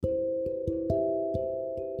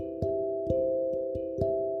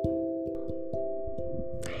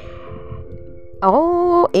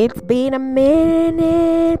Oh, it's been a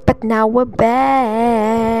minute, but now we're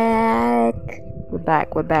back. We're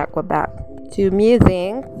back to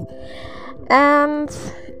musings. And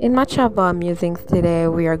in much of our musings today,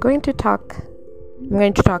 I'm going to talk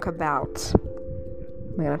about,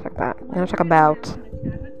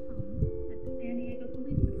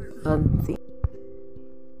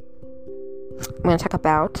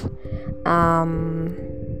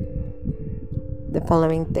 the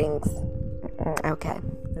following things. Okay,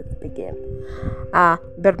 let's begin. There are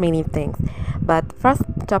many things, but first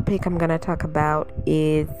topic I'm gonna talk about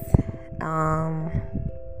is,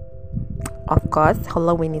 of course,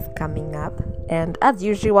 Halloween is coming up, and as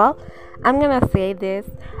usual, I'm gonna say this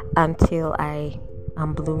until I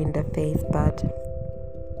am blue in the face. But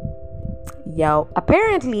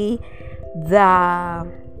apparently,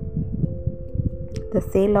 the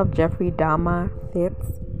sale of Jeffrey Dahmer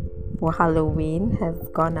fits for Halloween has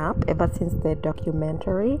gone up ever since the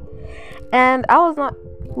documentary, and I was not.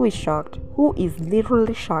 Who is shocked? Who is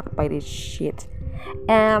literally shocked by this shit?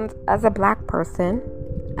 And as a black person,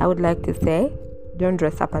 I would like to say, don't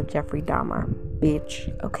dress up as Jeffrey Dahmer,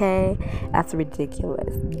 bitch. Okay, that's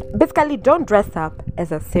ridiculous. Basically, don't dress up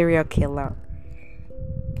as a serial killer.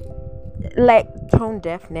 Like tone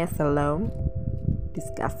deafness alone,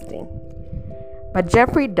 disgusting. But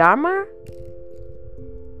Jeffrey Dahmer,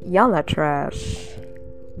 y'all are trash.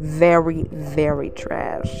 Very, very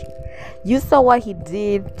trash. You saw what he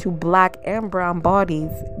did to black and brown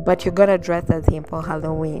bodies, but you're gonna dress as him for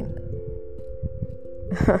Halloween.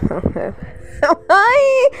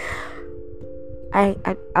 I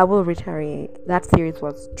will reiterate, that series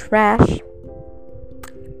was trash.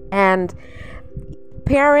 And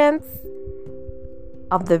parents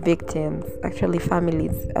of the victims, actually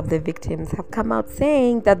families of the victims, have come out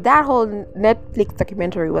saying that whole Netflix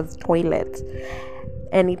documentary was toilet,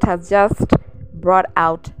 and it has just brought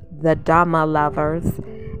out the Dahmer lovers,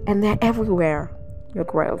 and they're everywhere. You're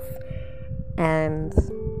gross. And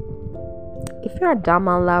if you're a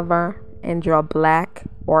Dahmer lover and you're black,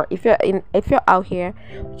 or if you're out here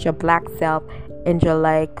with your black self and you're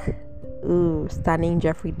like, ooh, stunning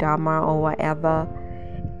Jeffrey Dahmer or whatever,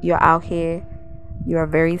 you're out here, you're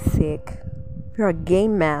very sick. If you're a gay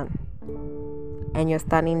man and you're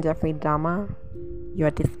stunning Jeffrey Dahmer,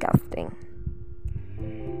 you're disgusting.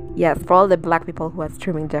 Yes, for all the black people who are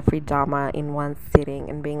streaming Jeffrey Dahmer in one sitting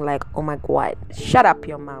and being like, oh my god, shut up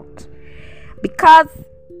your mouth. Because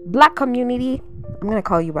black community, I'm gonna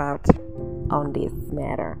call you out on this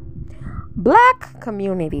matter. Black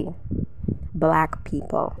community, black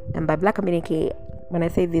people, and by black community, when I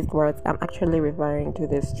say these words, I'm actually referring to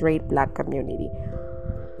the straight black community.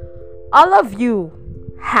 All of you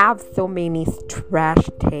have so many trash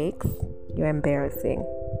takes. You're embarrassing.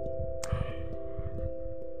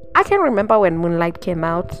 I can remember when Moonlight came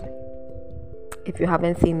out. If you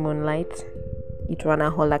haven't seen Moonlight, it won a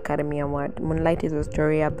whole Academy Award. Moonlight is a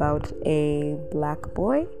story about a black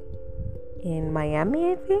boy in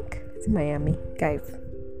Miami, I think. It's Miami, guys.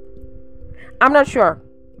 I'm not sure,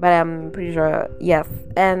 but I'm pretty sure, yes.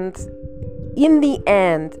 And in the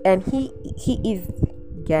end, and he is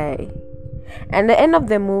gay. And the end of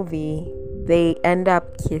the movie, they end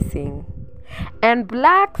up kissing. And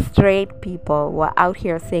black straight people were out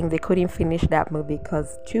here saying they couldn't finish that movie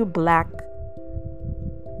because two black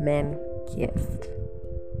men kissed.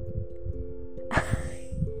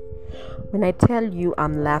 When I tell you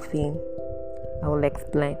I'm laughing, I will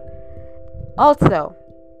explain. Also,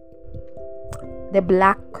 the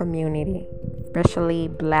black community, especially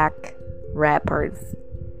black rappers,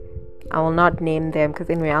 I will not name them because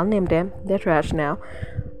anyway, I'll name them. They're trash now.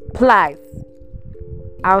 Plies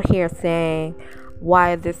out here saying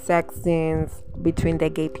why the sex scenes between the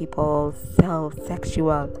gay people so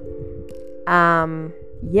sexual.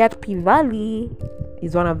 Yet P Valley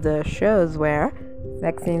is one of the shows where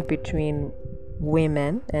sex scenes between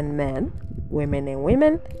women and men, women and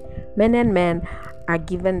women, men and men are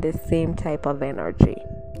given the same type of energy.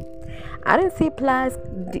 I didn't see Plies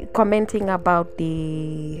commenting about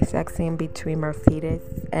the sex scene between Mercedes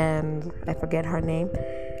and I forget her name.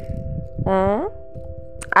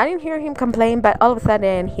 I didn't hear him complain, but all of a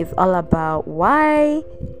sudden he's all about why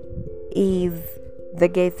is the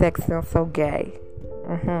gay sex scene so gay.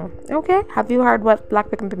 Okay, have you heard what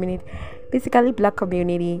black community, basically black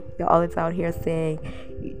community, you're always out here saying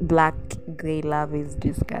black gay love is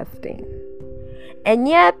disgusting, and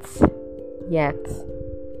yet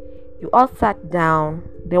you all sat down,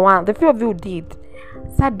 the few of you did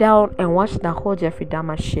sat down and watched the whole Jeffrey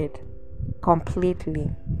Dahmer shit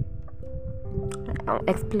completely.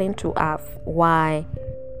 explain to us why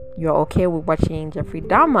you're okay with watching Jeffrey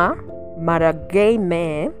Dahmer, murder gay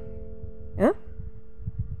man. Huh?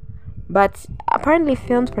 But apparently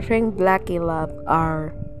films portraying black gay love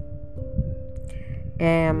are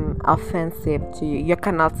offensive to you. You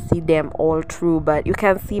cannot see them all through, but you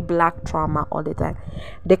can see black trauma all the time.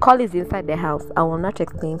 The call is inside the house. I will not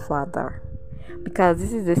explain further, because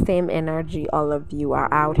this is the same energy all of you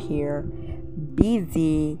are out here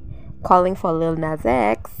busy calling for Lil Nas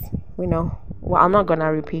X. Well, I'm not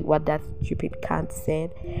gonna repeat what that stupid cunt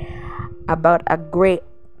said about a great.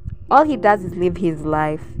 All he does is live his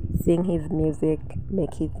life, sing his music,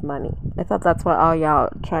 make his money. I thought that's what all y'all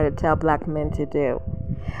try to tell black men to do.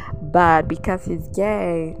 But because he's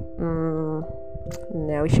gay,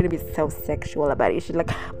 no, he shouldn't be so sexual about it. He should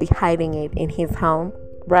be hiding it in his home,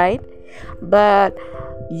 right? But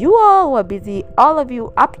you all were busy, all of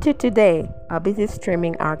you up to today are busy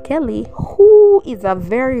streaming R. Kelly, who is a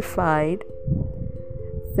verified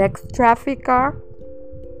sex trafficker.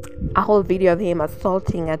 A whole video of him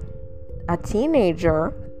assaulting a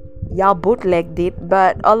teenager. Y'all bootlegged it,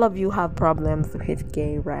 but all of you have problems with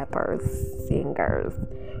gay rappers, singers,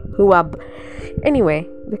 who are... Anyway,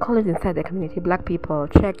 they call it inside the community. Black people,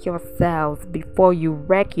 check yourselves before you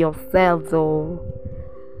wreck yourselves. All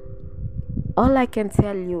I can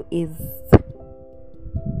tell you is,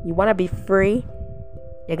 you want to be free,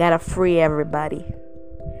 you gotta free everybody.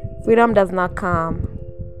 Freedom does not come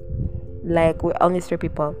with only straight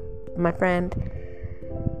people, my friend.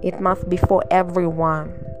 It must be for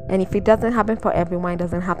everyone. And if it doesn't happen for everyone, it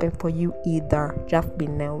doesn't happen for you either. Just be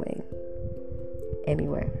knowing.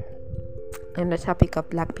 Anyway, on the topic of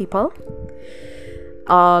black people,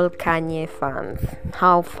 all Kanye fans,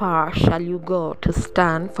 how far shall you go to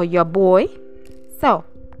stand for your boy? So,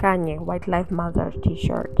 Kanye, White Lives Matter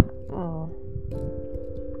t-shirt.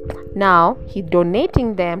 Now, he's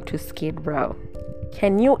donating them to Skid Row.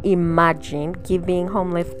 Can you imagine giving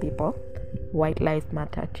homeless people White Lives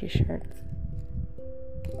Matter t-shirts?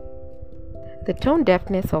 The tone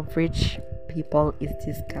deafness of rich people is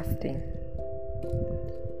disgusting.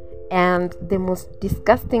 And the most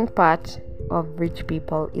disgusting part of rich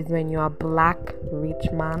people is when you're a black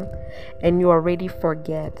rich man and you already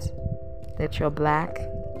forget that you're black,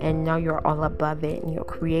 and now you're all above it and you're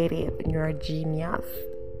creative and you're a genius.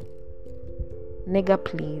 Nigga,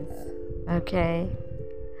 please. Okay?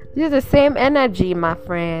 This is the same energy, my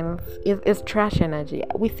friends. It's trash energy.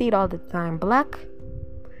 We see it all the time. Black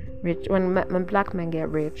rich, when black men get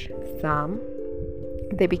rich,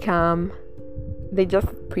 they just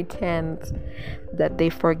pretend that they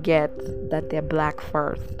forget that they're black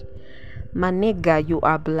first. My nigga, you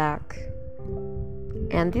are black.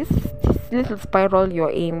 And this little spiral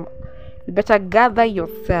you're in, you better gather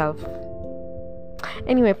yourself.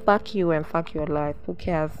 Anyway, fuck you and fuck your life. Who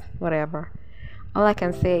cares? Whatever. All I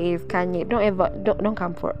can say is, Kanye, don't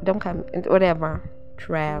come, whatever.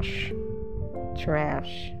 Trash.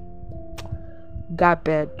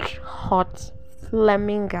 Garbage. Hot,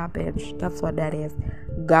 flaming garbage. That's what that is.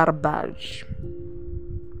 Garbage.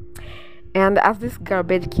 And as this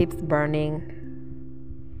garbage keeps burning,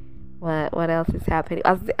 what else is happening?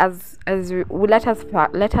 As we let us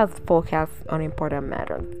focus on important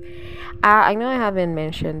matters. I know I haven't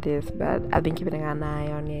mentioned this, but I've been keeping an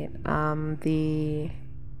eye on it. The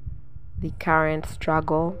current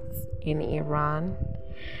struggles in Iran,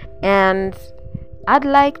 and I'd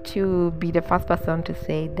like to be the first person to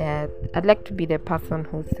say that. I'd like to be the person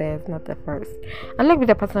who says, not the first. I'd like to be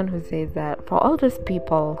the person who says that for all those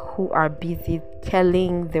people who are busy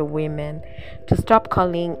telling the women to stop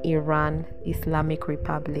calling Iran Islamic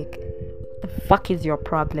Republic, the fuck is your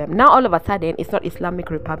problem? Now all of a sudden it's not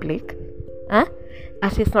Islamic Republic. As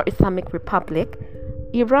it's not Islamic Republic.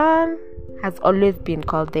 Iran has always been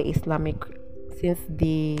called the Islamic since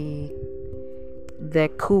the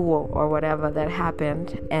coup or whatever that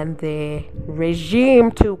happened and the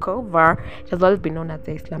regime took over. It has always been known as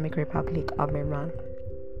the Islamic Republic of Iran.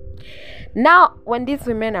 Now, when these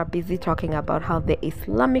women are busy talking about how the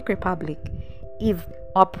Islamic Republic is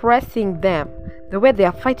oppressing them, the way they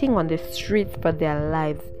are fighting on the streets for their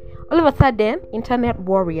lives, all of a sudden, internet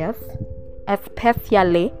warriors,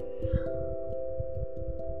 especially,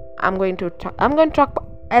 I'm going to talk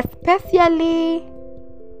especially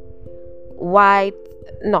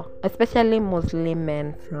especially Muslim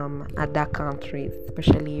men from other countries,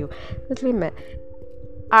 especially you Muslim men,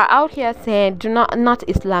 are out here saying not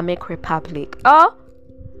Islamic Republic.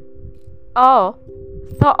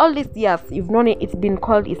 So all these years you've known it's been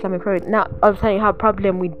called Islamic Republic. Now all of a sudden you have a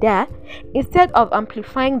problem with that. Instead of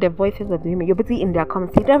amplifying the voices of the women, you're busy in their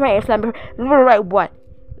comments. You don't write Islamic, right? What?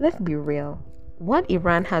 Let's be real. what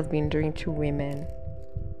Iran has been doing to women,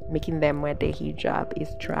 making them wear the hijab, is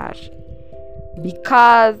trash.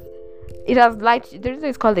 Because it has the reason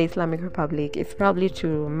it's called the Islamic Republic is probably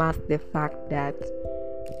to mask the fact that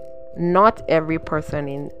not every person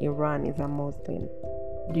in Iran is a Muslim.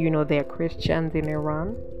 Do you know there are Christians in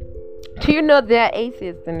Iran? Do you know there are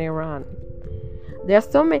atheists in Iran? There's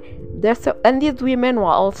so many. And these women were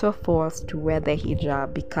also forced to wear the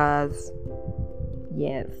hijab because,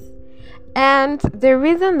 yes. And the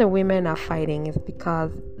reason the women are fighting is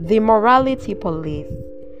because the morality police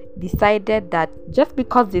decided that just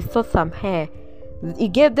because they saw some hair,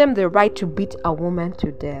 it gave them the right to beat a woman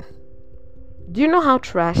to death. Do you know how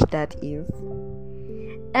trash that is?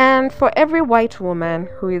 And for every white woman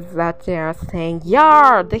who is out there saying,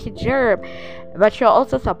 "Yeah, the hijab," but you're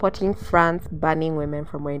also supporting France banning women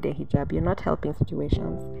from wearing the hijab, you're not helping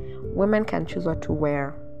situations. Women can choose what to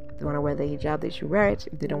wear. If they want to wear the hijab, they should wear it.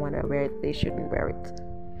 If they don't want to wear it, they shouldn't wear it.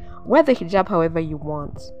 Wear the hijab however you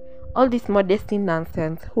want. All this modesty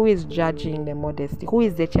nonsense, who is judging the modesty? Who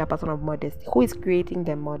is the chairperson of modesty? Who is creating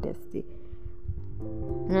the modesty?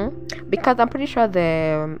 Because I'm pretty sure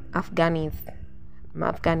the Afghani,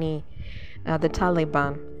 the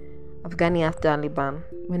Taliban,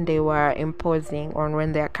 when they were imposing, or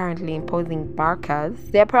when they are currently imposing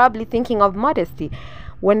burqas, they're probably thinking of modesty.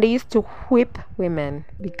 When they used to whip women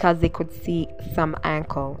because they could see some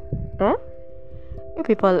ankle. You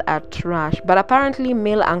people are trash. But apparently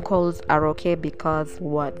male ankles are okay because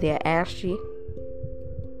what? They're ashy.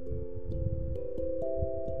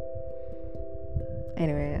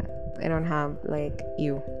 Anyway, I don't have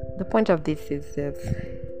you. The point of this is this.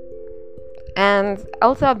 And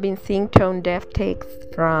also I've been seeing tone deaf takes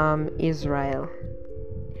from Israel.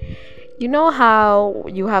 You know how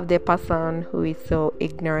you have the person who is so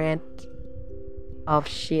ignorant of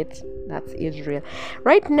shit? That's Israel.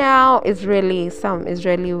 Right now, some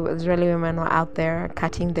Israeli women are out there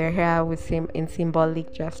cutting their hair in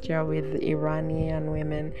symbolic gesture with Iranian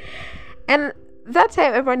women. And that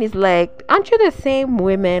time everyone is like, aren't you the same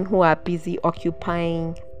women who are busy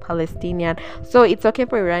occupying Palestinian? So it's okay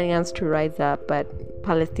for Iranians to rise up, but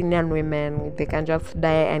Palestinian women, they can just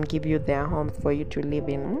die and give you their homes for you to live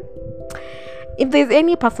in. If there's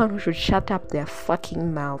any person who should shut up their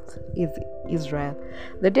fucking mouth, is Israel.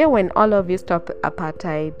 The day when all of you stop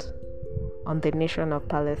apartheid on the nation of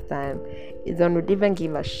Palestine, Israel would even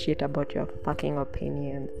give a shit about your fucking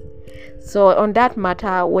opinions. So on that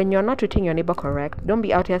matter, when you're not treating your neighbor correct, don't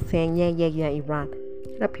be out here saying, yeah, Iran.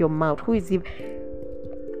 Shut up your mouth. Who is it?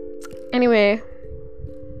 Anyway,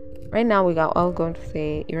 right now we are all going to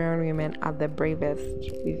say Iranian women are the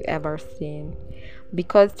bravest we've ever seen.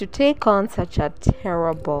 Because to take on such a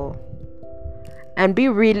terrible and be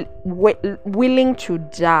willing to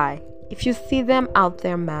die, if you see them out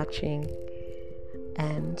there marching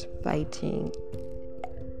and fighting,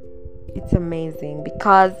 it's amazing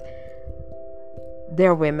because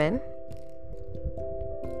they're women.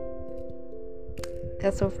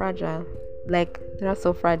 They're so fragile. They're not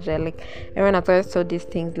so fragile. Everyone has always told these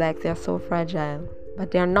things like they're so fragile,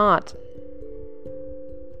 but they're not.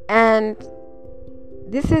 And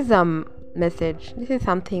this is a message. This is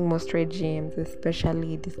something most regimes,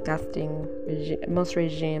 especially disgusting most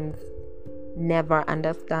regimes, never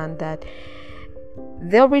understand, that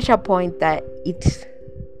they'll reach a point that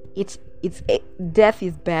death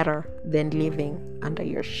is better than living under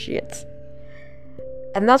your shit.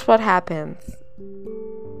 And that's what happens.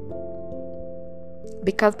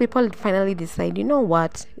 Because people finally decide, you know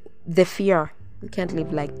what? The fear. We can't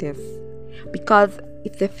live like this. Because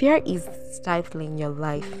if the fear is stifling your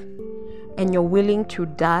life and you're willing to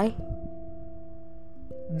die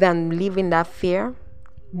than live in that fear,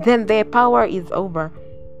 then their power is over.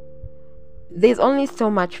 There's only so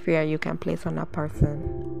much fear you can place on a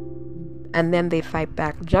person. And then they fight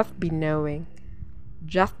back. Just be knowing.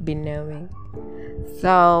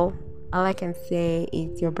 So all I can say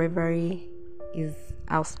is your bravery is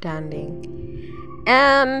outstanding.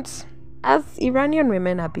 And as Iranian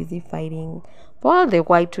women are busy fighting, for all the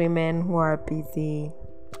white women who are busy,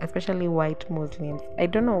 especially white Muslims, I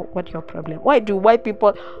don't know what your problem. Why do white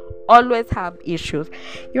people always have issues?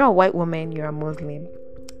 You're a white woman, you're a Muslim,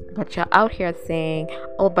 but you're out here saying,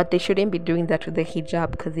 oh, but they shouldn't be doing that with the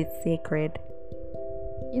hijab because it's sacred.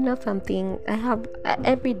 You know something?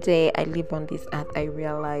 Every day I live on this earth, I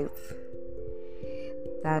realize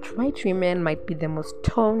that white women might be the most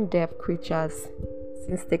tone-deaf creatures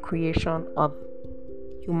since the creation of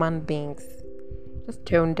human beings. Just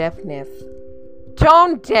tone deafness.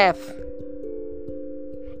 Tone deaf.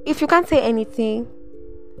 If you can't say anything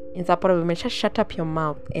in support of women, just shut up your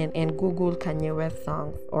mouth and Google Kanye West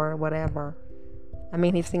songs or whatever. I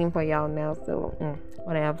mean, he's singing for y'all now, so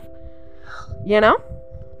whatever. You know?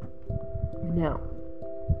 Now,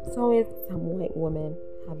 it's always some white women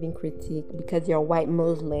having critique because you're a white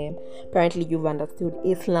Muslim. Apparently, you've understood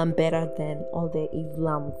Islam better than all the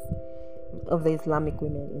Islams of the Islamic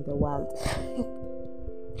women in the world.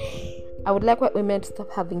 I would like white women to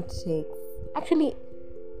stop having takes. Actually,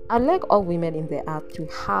 I'd like all women in the earth to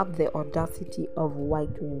have the audacity of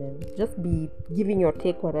white women. Just be giving your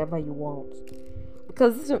take whatever you want.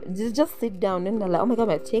 Because just sit down and they're like, oh my god,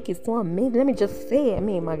 my take is so amazing. Let me just say,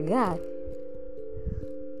 my god.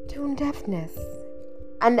 Tone deafness.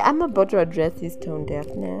 And I'm about to address this tone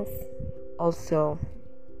deafness. Also,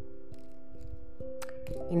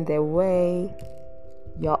 in the way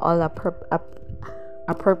you're all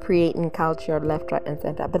appropriating culture left, right, and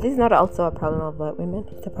center. But this is not also a problem of white women.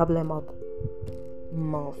 It's a problem of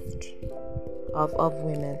most of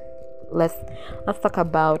women. Let's talk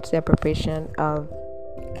about the appropriation of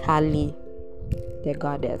Kali, the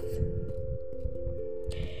goddess.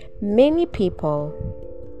 Many people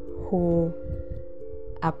who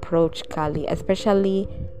approach Kali, especially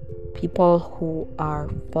people who are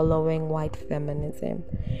following white feminism,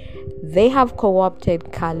 they have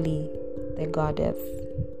co-opted Kali, the goddess,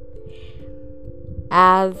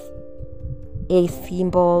 as a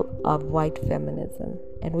symbol of white feminism.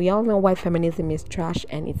 And we all know white feminism is trash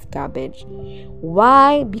and it's garbage.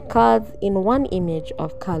 Why? Because in one image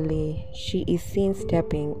of Kali, she is seen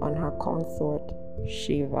stepping on her consort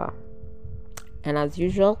Shiva. And as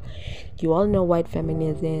usual, you all know white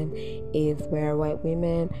feminism is where white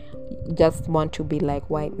women just want to be like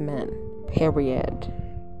white men. Period.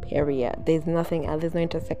 There's nothing else. There's no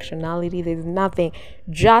intersectionality. There's nothing.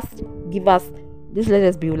 Just let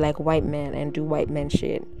us be like white men and do white men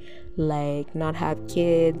shit. Like not have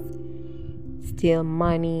kids, steal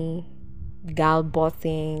money, gal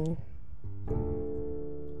bossing,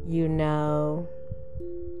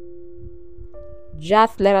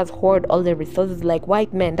 just let us hoard all the resources like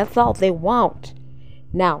white men. That's all they want.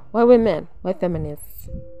 Now, white women, white feminists,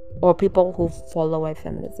 or people who follow white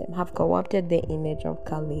feminism have co-opted the image of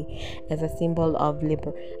Kali as a symbol of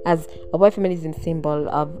as a white feminism symbol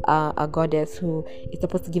of a goddess who is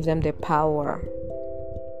supposed to give them the power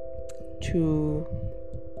to,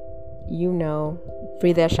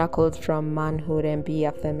 free their shackles from manhood and be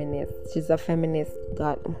a feminist. She's a feminist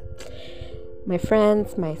god. My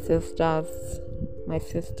friends, my sisters,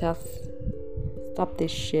 stop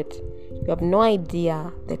this shit. You have no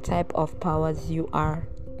idea the type of powers you are.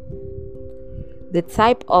 The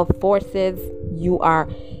type of forces you are.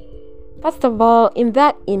 First of all, in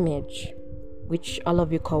that image, which all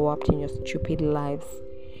of you co-opt in your stupid lives,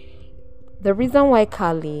 the reason why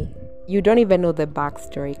Kali, you don't even know the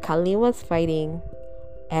backstory. Kali was fighting,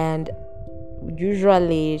 and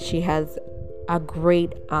usually she has a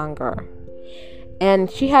great anger.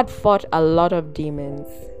 And she had fought a lot of demons.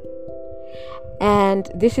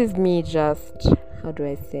 And this is me just, how do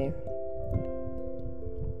I say?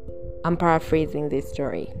 I'm paraphrasing this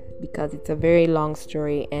story because it's a very long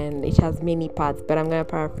story and it has many parts, but I'm going to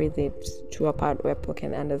paraphrase it to a part where people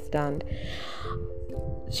can understand.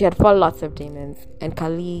 She had fought lots of demons, and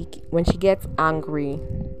Kali, when she gets angry,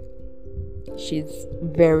 she's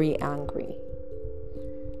very angry.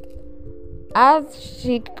 Her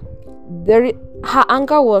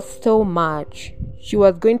anger was so much, she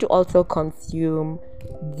was going to also consume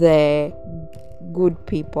the good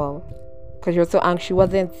people. Because she was so angry, she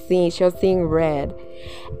wasn't seeing, she was seeing red.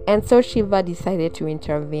 And so Shiva decided to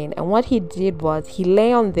intervene. And what he did was he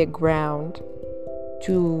lay on the ground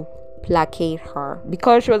to placate her,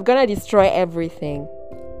 because she was going to destroy everything.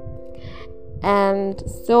 And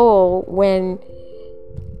so when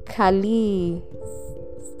Kali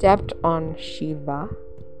stepped on Shiva,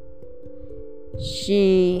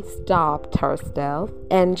 she stopped herself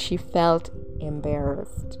and she felt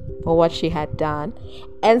embarrassed for what she had done.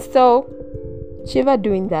 And so Shiva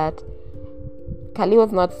doing that, Kali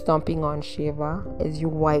was not stomping on Shiva as you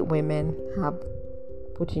white women have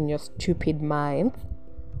put in your stupid minds.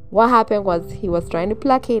 What happened was he was trying to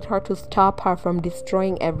placate her to stop her from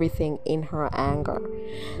destroying everything in her anger.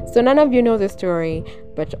 So none of you know the story,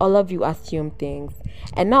 but all of you assume things.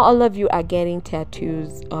 And now all of you are getting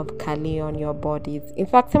tattoos of Kali on your bodies. In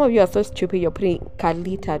fact, some of you are so stupid, you're putting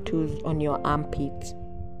Kali tattoos on your armpit.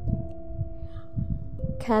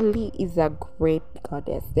 Kali is a great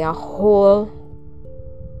goddess. There are whole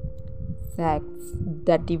sects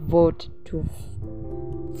that devote to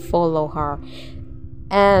follow her.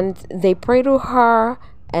 And they pray to her,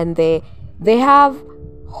 and they have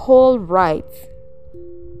whole rights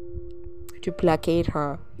to placate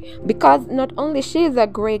her, because not only she is a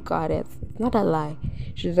great goddess, it's not a lie.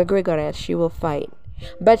 She's a great goddess. She will fight.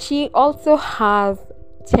 But she also has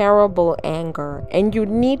terrible anger. And you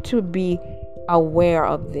need to be aware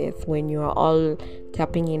of this when you're all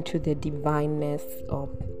tapping into the divineness of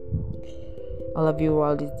all of you,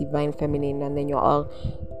 all this divine feminine, and then you're all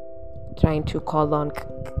trying to call on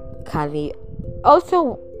Kali.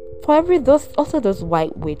 Also, for those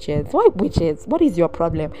white witches, what is your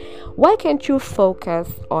problem? Why can't you focus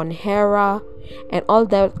on Hera and all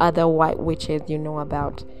those other white witches you know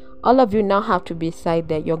about? All of you now have to decide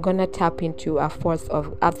that you're gonna tap into a force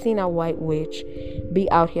of. I've seen a white witch be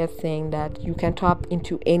out here saying that you can tap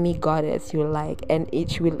into any goddess you like, and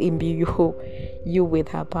each will imbue you with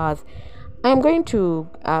her powers. I'm going to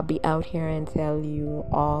be out here and tell you,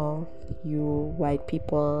 all you white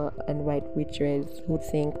people and white witches who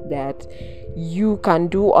think that you can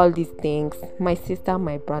do all these things, my sister,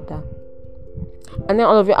 my brother, and then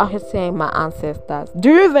all of you out here saying my ancestors, do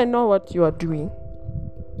you even know what you are doing?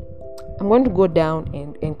 I'm going to go down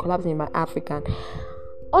and collapse in my African.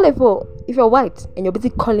 All of you, if you're white and you're busy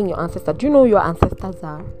calling your ancestors, do you know who your ancestors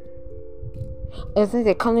are? And since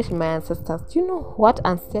they're calling my ancestors, do you know what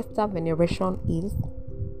ancestor veneration is?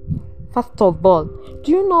 First of all,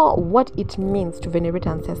 do you know what it means to venerate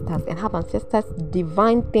ancestors and have ancestors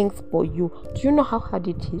divine things for you? Do you know how hard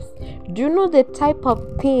it is? Do you know the type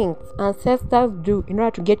of things ancestors do in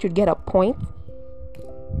order to get you to get a point?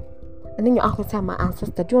 And then you ask me, my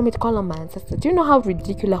ancestor, do you want me to call on my ancestor? Do you know how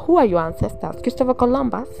ridiculous? Who are your ancestors? Christopher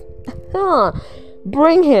Columbus?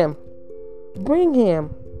 Bring him.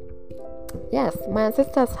 Yes, my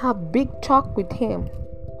ancestors have big talk with him.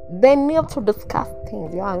 They kneel to discuss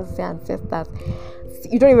things. Your ancestors.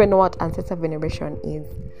 You don't even know what ancestor veneration is.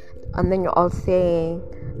 And then you're all saying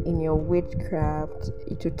in your witchcraft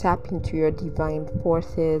to tap into your divine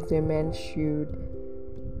forces, women should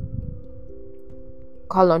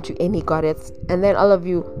call on to any goddess. And then all of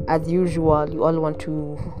you, as usual, you all want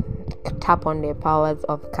to tap on the powers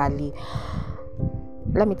of Kali.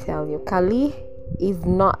 Let me tell you, Kali is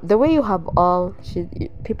not the way you have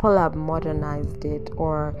people have modernized it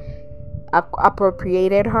or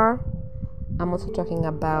appropriated her. I'm also talking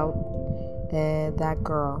about that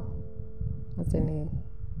girl, what's her name,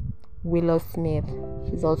 Willow Smith.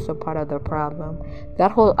 She's also part of the problem.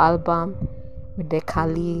 That whole album with the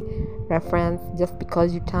Kali reference, just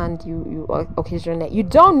because you occasionally, you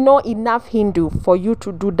don't know enough Hindu for you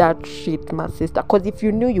to do that shit, my sister, because if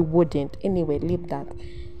you knew, you wouldn't. Anyway, leave that.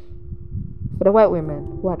 For the white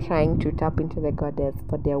women who are trying to tap into the goddess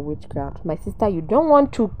for their witchcraft, my sister, you don't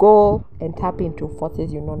want to go and tap into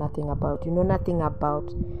forces you know nothing about. You know nothing about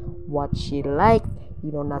what she likes.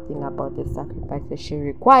 You know nothing about the sacrifices she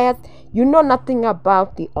requires. You know nothing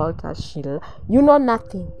about the altar you know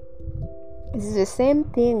nothing. This is the same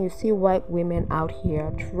thing you see white women out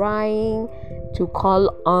here trying to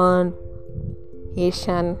call on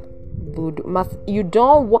Haitian voodoo.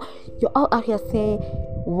 You're all out here saying,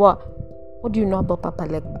 what do you know about Papa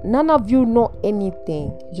Leg? None of you know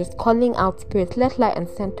anything. Just calling out spirits left, right, and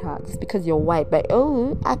center just because you're white. But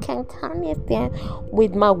I can't understand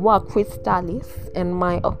with my work crystallis and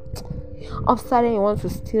my all of a sudden you want to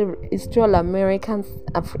steal Americans,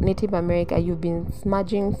 Native America. You've been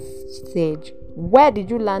smudging sage. Where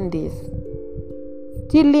did you learn this?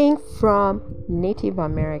 Stealing from Native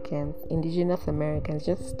Americans, indigenous Americans,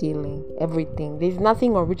 just stealing everything. There's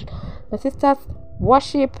nothing original. My sisters,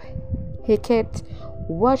 worship Hecate,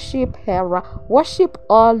 worship Hera, worship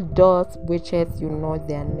all those witches you know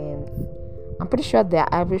their names. I'm pretty sure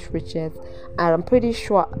they're Irish witches, and I'm pretty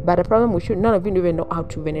sure, but the problem with you, none of you even know how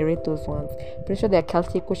to venerate those ones. Pretty sure they're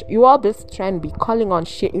Celtic witches. You all just try and be calling on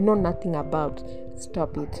shit you know nothing about.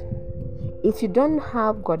 Stop it. If you don't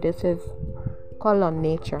have goddesses, call on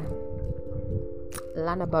nature.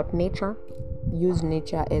 Learn about nature. Use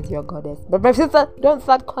nature as your goddess. But my sister, don't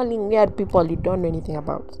start calling weird people you don't know anything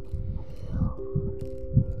about.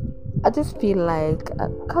 I just feel like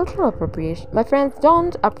cultural appropriation. My friends,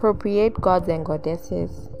 don't appropriate gods and goddesses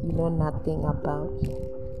you know nothing about.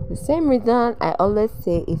 The same reason I always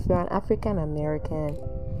say, if you're an African American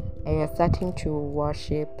and you're starting to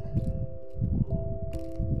worship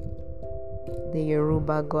the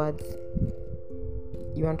Yoruba gods,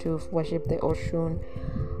 you want to worship the Oshun,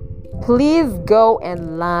 please go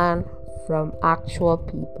and learn from actual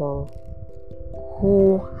people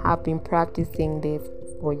who have been practicing this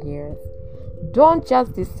for years. Don't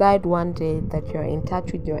just decide one day that you're in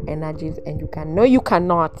touch with your energies and you can. No, you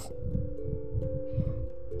cannot.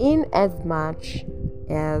 In as much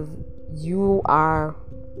as you are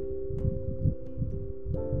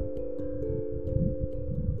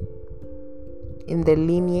in the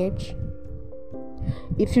lineage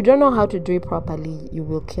If you don't know how to do it properly, you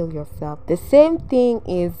will kill yourself. The same thing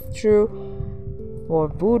is true for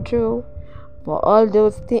voodoo, for all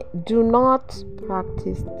those things. Do not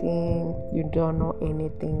practice things you don't know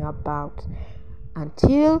anything about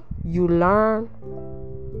until you learn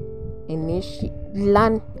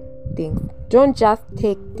things. Don't just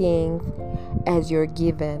take things as you're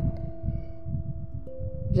given.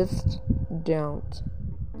 Just don't.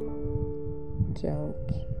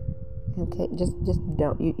 Okay, just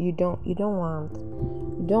don't. You don't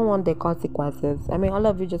want the consequences. I mean, all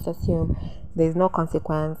of you just assume there's no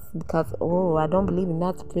consequence because I don't believe in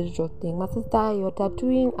that spiritual thing. My sister, you're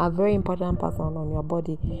tattooing a very important person on your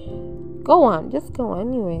body. Go on, just go on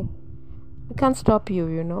anyway. We can't stop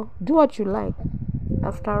you, do what you like.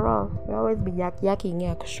 After all, we always be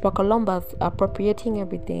yakking. For Columbus appropriating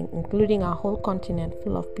everything, including a whole continent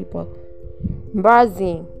full of people.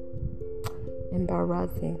 Embarrassing. And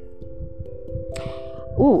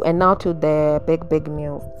now to the big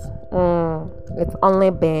news.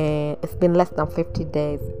 It's been less than 50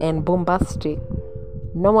 days and bombastic.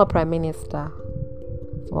 No more prime minister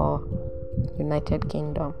for United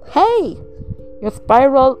Kingdom. Hey, your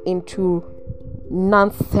spiral into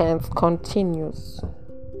nonsense continues.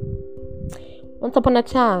 Once upon a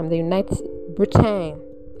time, the United Britain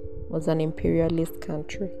was an imperialist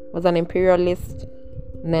country, was an imperialist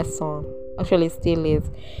nation. Actually, still is.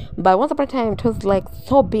 But once upon a time, it was like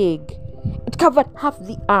so big. It covered half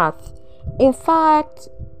the earth. In fact,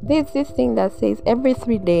 there's this thing that says every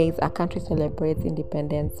 3 days a country celebrates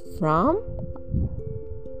independence from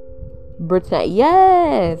Britain.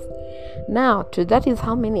 Yes. Now, that is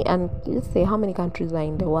how many, and let's say how many countries are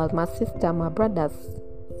in the world. My sister, my brothers,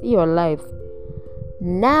 see your lives.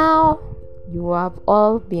 Now, you have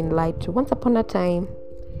all been lied to. Once upon a time,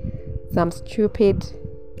 some stupid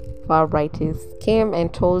far rightists came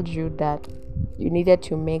and told you that you needed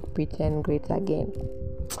to make Britain great again.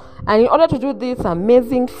 And in order to do this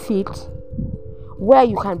amazing feat, where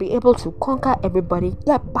you can be able to conquer everybody,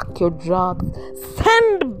 get back your jobs,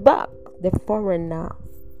 send back the foreigners,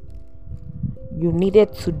 you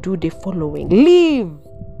needed to do the following: leave,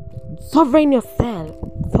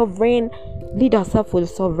 lead yourself with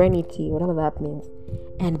sovereignty, whatever that means,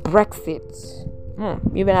 and Brexit. You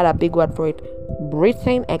even had a big word for it: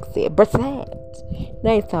 Britain exit. Brexit.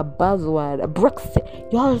 Now it's a buzzword. Brexit.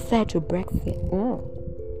 You all said to Brexit.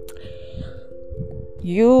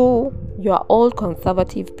 Your old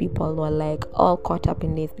conservative people were like all caught up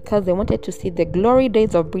in this because they wanted to see the glory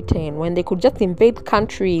days of Britain when they could just invade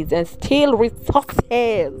countries and steal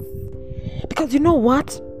resources. Because you know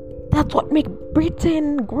what? That's what makes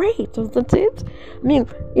Britain great, wasn't it? I mean,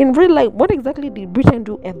 in real life, what exactly did Britain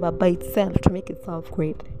do ever by itself to make itself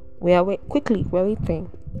great? We're waiting.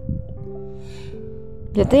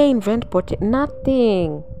 Did they invent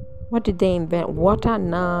nothing? What did they invent? Water?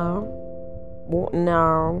 No.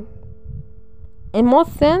 In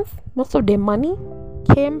most sense, most of the money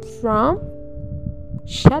came from,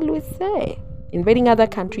 shall we say, invading other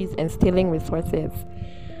countries and stealing resources.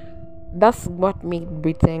 That's what made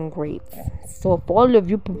Britain great. So for all of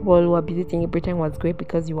you people who are busy thinking Britain was great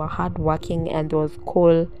because you were hardworking and there was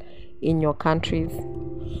coal in your countries,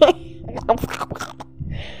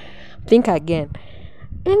 think again.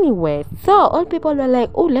 Anyway, so all people were like,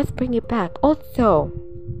 let's bring it back. Also,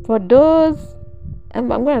 for those,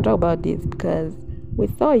 and I'm going to talk about this because we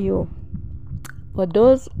saw you. For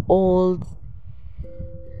those old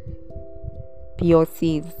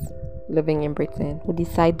POCs living in Britain who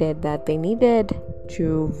decided that they needed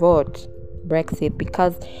to vote Brexit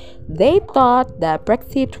because they thought that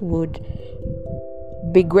Brexit would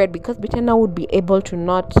be great because Britain now would be able to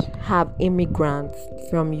not have immigrants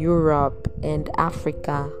from Europe and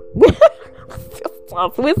Africa.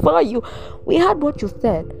 We saw you. We heard what you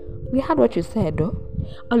said. Though.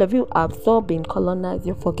 All of you have so been colonized.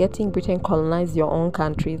 You're forgetting Britain colonized your own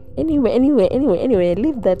countries. Anyway,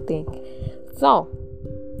 leave that thing. So,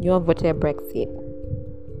 you all voted Brexit.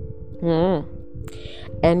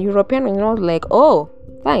 And European Union was like,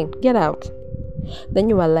 fine, get out. Then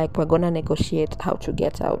you were like, we're gonna negotiate how to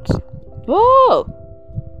get out.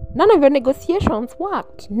 None of your negotiations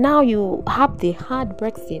worked. Now you have the hard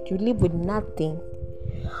Brexit. You live with nothing.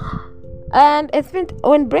 And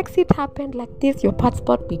when Brexit happened like this, your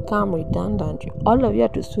passport became redundant. All of you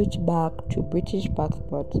had to switch back to British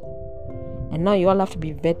passport. And now you all have to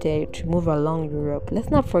be vetted to move along Europe. Let's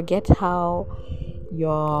not forget how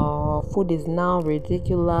your food is now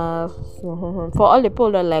ridiculous. For all the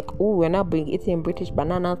people that are like, we're not eating British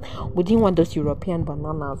bananas. We didn't want those European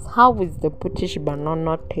bananas. How is the British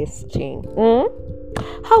banana tasting?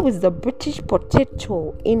 How is the British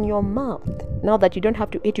potato in your mouth now that you don't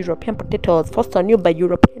have to eat European potatoes forced on you by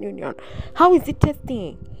European Union? How is it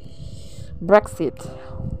tasting? Brexit.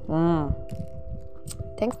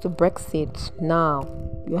 Thanks to Brexit, now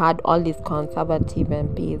you had all these conservative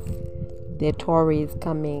MPs, the Tories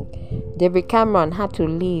coming. David Cameron had to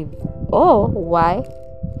leave. Oh, why?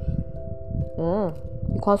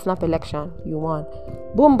 You can't snap election. You won.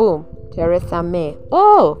 Boom, boom. Theresa May.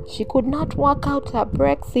 Oh, she could not work out her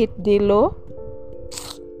Brexit deal.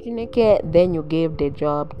 Then you gave the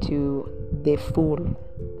job to the fool.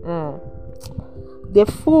 The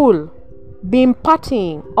fool. Been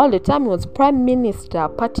partying all the time. He was prime minister.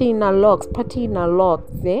 Partying a lot.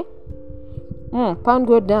 Eh? Pound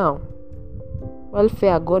go down.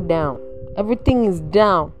 Welfare go down. Everything is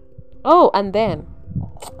down. Oh, and then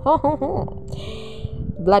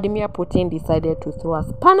Vladimir Putin decided to throw a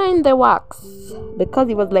spanner in the works because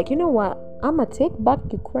he was like, you know what? I'm gonna take back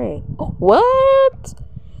Ukraine. Oh, what?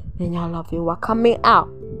 And all of you were coming out.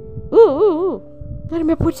 Ooh.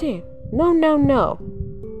 Vladimir Putin. No.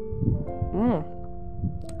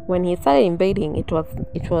 When he started invading, it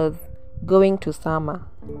was going to summer.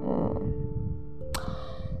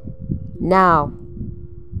 Now,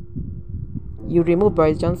 you remove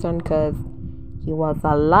Boris Johnson because he was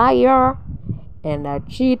a liar and a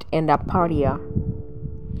cheat and a partier.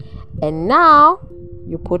 And now,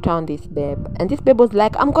 you put on this babe. And this babe was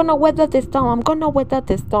like, I'm gonna weather the storm.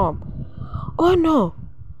 Oh no.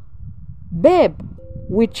 Babe,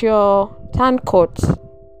 with your tan coat,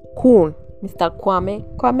 cool. Mr. Kwame,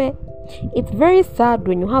 it's very sad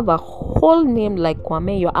when you have a whole name like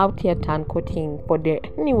Kwame, you're out here turncoating for the...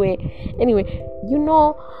 Anyway, you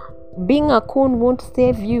know, being a coon won't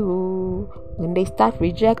save you when they start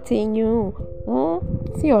rejecting you.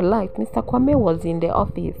 See your life. Mr. Kwame was in the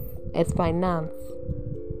office as finance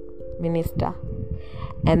minister.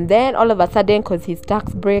 And then all of a sudden, because his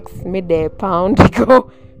tax breaks made the pound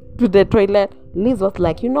go to the toilet, Liz was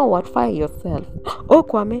like, you know what, fire yourself. Oh,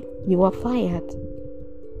 Kwame, you were fired.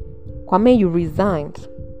 Kwame, you resigned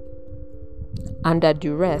under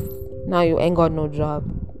duress. Now you ain't got no job.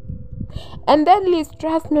 And then Liz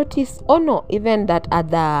Truss noticed, oh no, even that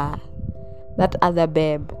other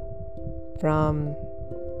babe from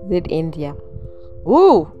India.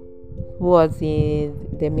 Ooh, who was the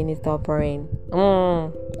Minister of Foreign.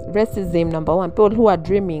 Racism number one. People who are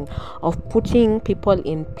dreaming of putting people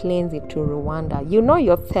in planes into Rwanda. You know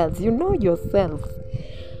yourself.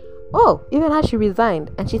 Oh, even how she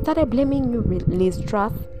resigned and she started blaming you, Liz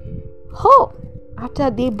Truss. Oh, after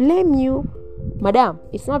they blame you, madam,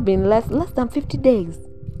 it's not been less than 50 days.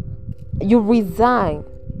 You resign.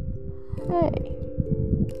 Hey.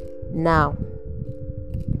 Now,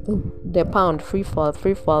 the pound free fall.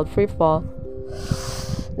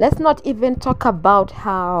 Let's not even talk about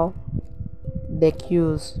how the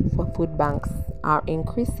queues for food banks are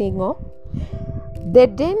increasing. The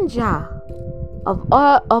danger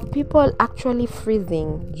of people actually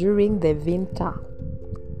freezing during the winter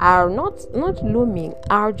are not looming,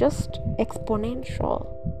 are just exponential.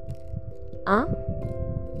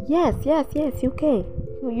 Yes, UK.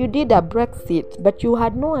 You did a Brexit, but you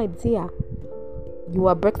had no idea you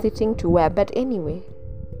were Brexiting to where. But anyway.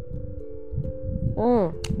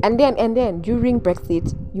 And then during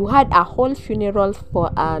Brexit, you had a whole funeral for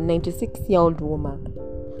a 96-year-old woman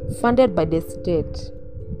funded by the state.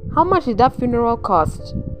 How much did that funeral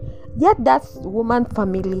cost? Yet that woman's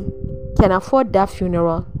family can afford that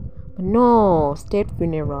funeral. No, state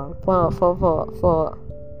funeral for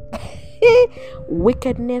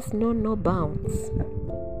wickedness, no bounds.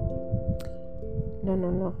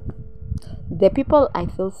 No. The people I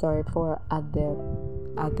feel sorry for are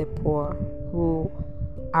the poor, who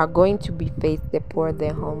are going to be faced, the poor,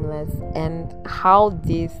 the homeless, and how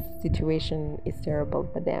this situation is terrible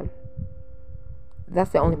for them.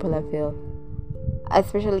 That's the only people I feel.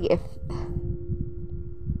 Especially if...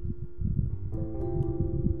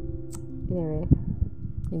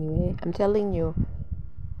 Anyway, I'm telling you.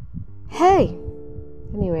 Hey!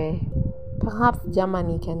 Anyway, perhaps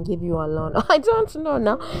Germany can give you a loan. I don't know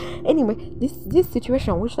now. Anyway, this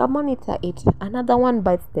situation, we shall monitor it. Another one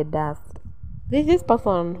bites the dust. This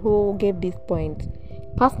person who gave this point,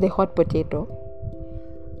 pass the hot potato,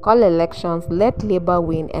 call elections, let Labour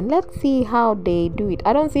win, and let's see how they do it.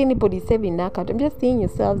 I don't see anybody saving that country. I'm just seeing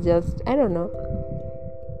yourself just, I don't know.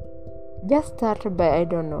 Just start by, I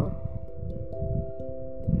don't know.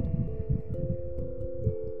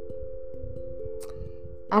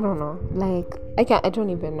 I don't know. Like, I don't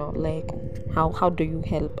even know. Like, how do you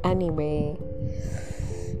help? Anyway,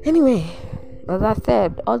 as I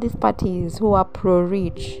said, all these parties who are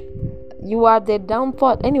pro-rich, You are the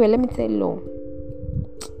downfall. Anyway, let me tell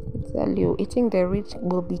you, eating the rich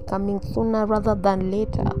will be coming sooner rather than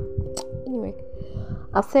later. Anyway,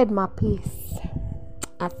 I've said my piece.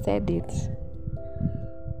 I said it.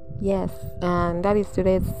 Yes, and that is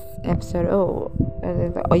today's episode.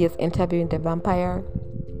 Yes, interviewing the vampire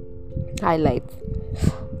highlights.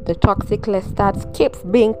 The toxic Lestat keeps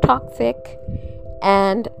being toxic.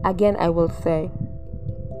 And again, I will say,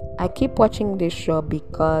 I keep watching this show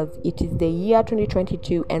because it is the year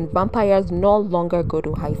 2022 and vampires no longer go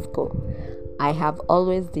to high school. I have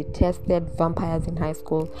always detested vampires in high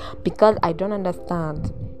school because I don't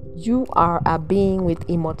understand. You are a being with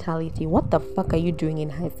immortality. What the fuck are you doing in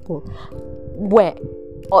high school? Where?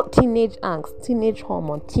 Or teenage angst, teenage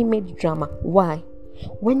hormone, teenage drama. Why?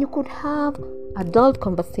 When you could have adult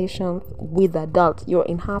conversations with adults, you're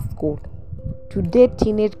in high school. Today,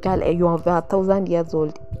 teenage girl, you're over 1,000 years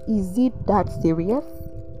old. Is it that serious?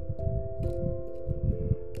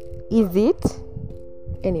 Is it?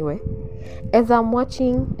 Anyway, as I'm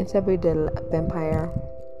watching Interview the Vampire,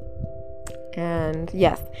 and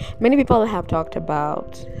yes, many people have talked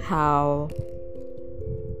about how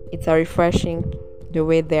it's a refreshing the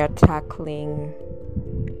way they're tackling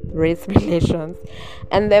race relations.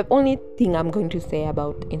 And the only thing I'm going to say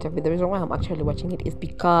about Interview, the reason why I'm actually watching it is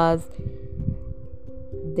because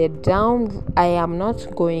I am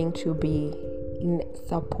not going to be in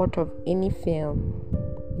support of any film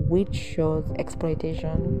which shows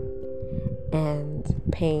exploitation and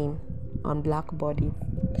pain on black bodies.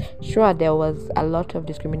 Sure, there was a lot of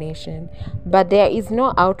discrimination, but there is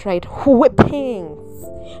no outright whippings.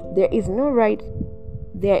 There is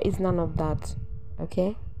none of that.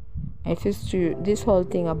 Okay, I refuse to this whole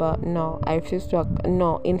thing about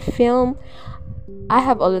in film. I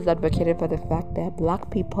have always advocated for the fact that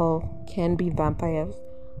black people can be vampires.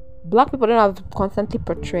 Black people don't have to constantly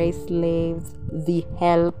portray slaves, the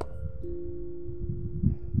help,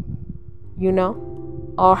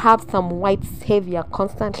 or have some white savior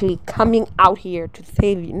constantly coming out here to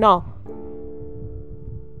save you. No,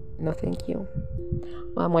 thank you.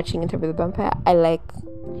 When I'm watching Interview with the Vampire, I like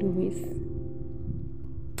Louis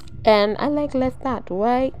and I like Lestat.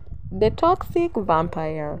 Why? The toxic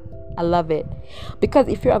vampire. I love it because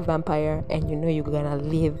if you're a vampire and you know you're gonna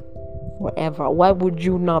live forever, why would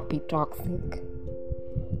you not be toxic?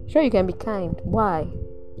 Sure, you can be kind. Why?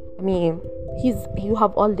 I mean, you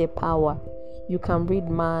have all the power. You can read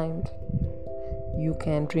mind. You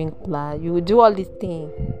can drink blood. You will do all these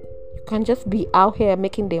things. You can just be out here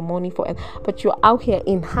making the money forever. But you're out here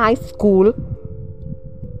in high school.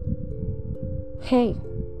 Hey,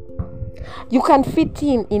 you can fit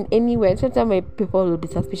in anywhere. Sometimes people will be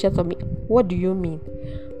suspicious of me. What do you mean?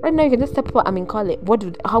 Right now, you can just tell people I'm in college.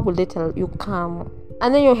 How will they tell you come?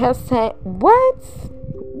 And then your hair say, what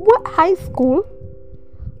high school?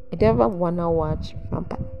 I never wanna watch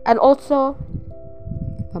vampire. And also,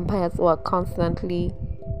 vampires who are constantly.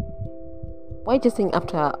 Why just saying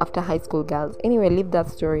after high school girls? Anyway, leave that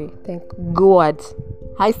story. Thank God.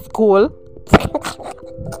 High school.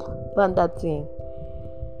 Ban that thing.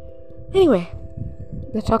 Anyway,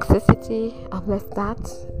 the toxicity of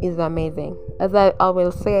Lestat is amazing. As I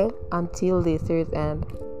will say until the series ends,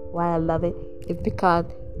 why I love it is because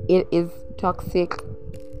it is toxic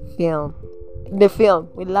film. The film,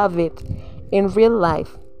 we love it. In real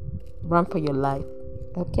life, run for your life.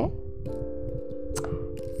 Okay?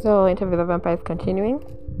 So, Interview with the Vampire is continuing.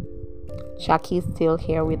 Chucky is still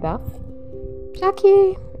here with us.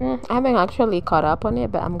 Chucky, I haven't actually caught up on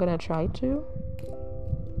it, but I'm gonna try to.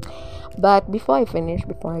 But before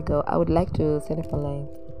I go, I would like to set up a line.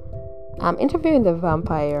 Interviewing the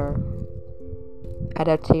Vampire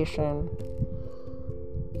adaptation.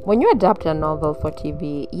 When you adapt a novel for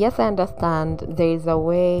TV, yes, I understand there is a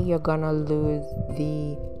way you're gonna lose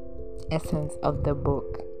the essence of the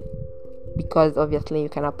book, because obviously you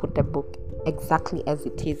cannot put the book exactly as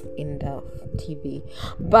it is in the TV.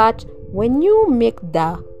 But when you make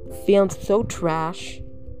the film so trash,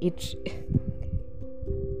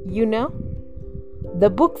 the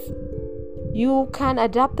books, you can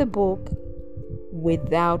adapt the book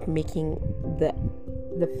without making the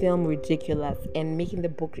film ridiculous and making the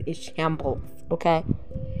book a shambles. Okay,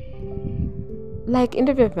 like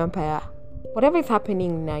Interview with Vampire, whatever is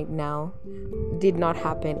happening right now did not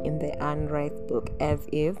happen in the Anne Rice book as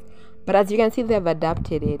is, but as you can see, they've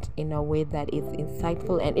adapted it in a way that is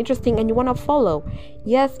insightful and interesting and you want to follow.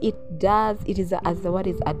 Yes, it is as what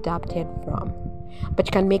is adapted from, but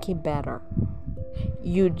you can make it better.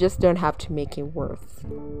 You just don't have to make it worse.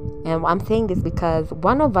 And I'm saying this because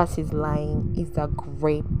One of Us is Lying is a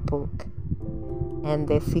great book, and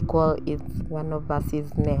the sequel is One of Us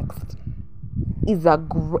is Next.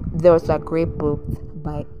 there was a great book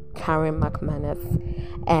by Karen McManus,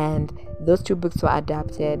 and those two books were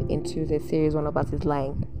adapted into the series One of Us is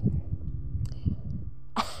Lying.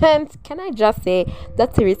 And can I just say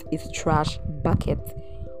that series is trash bucket,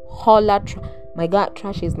 my god,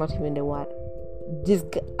 trash is not even the word.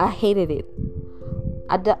 I hated it.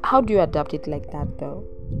 How do you adapt it like that though?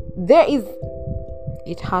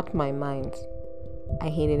 It hurt my mind. I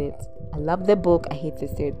hated it. I love the book. I hate the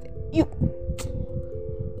series.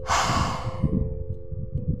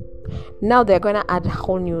 Now they're gonna add a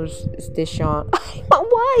whole new station.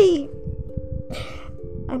 Why?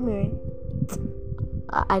 I mean,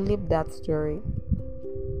 I live that story.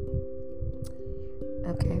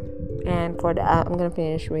 Okay, and I'm gonna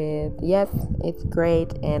finish with yes, it's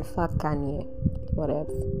great, and fuck Kanye. What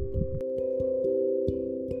else?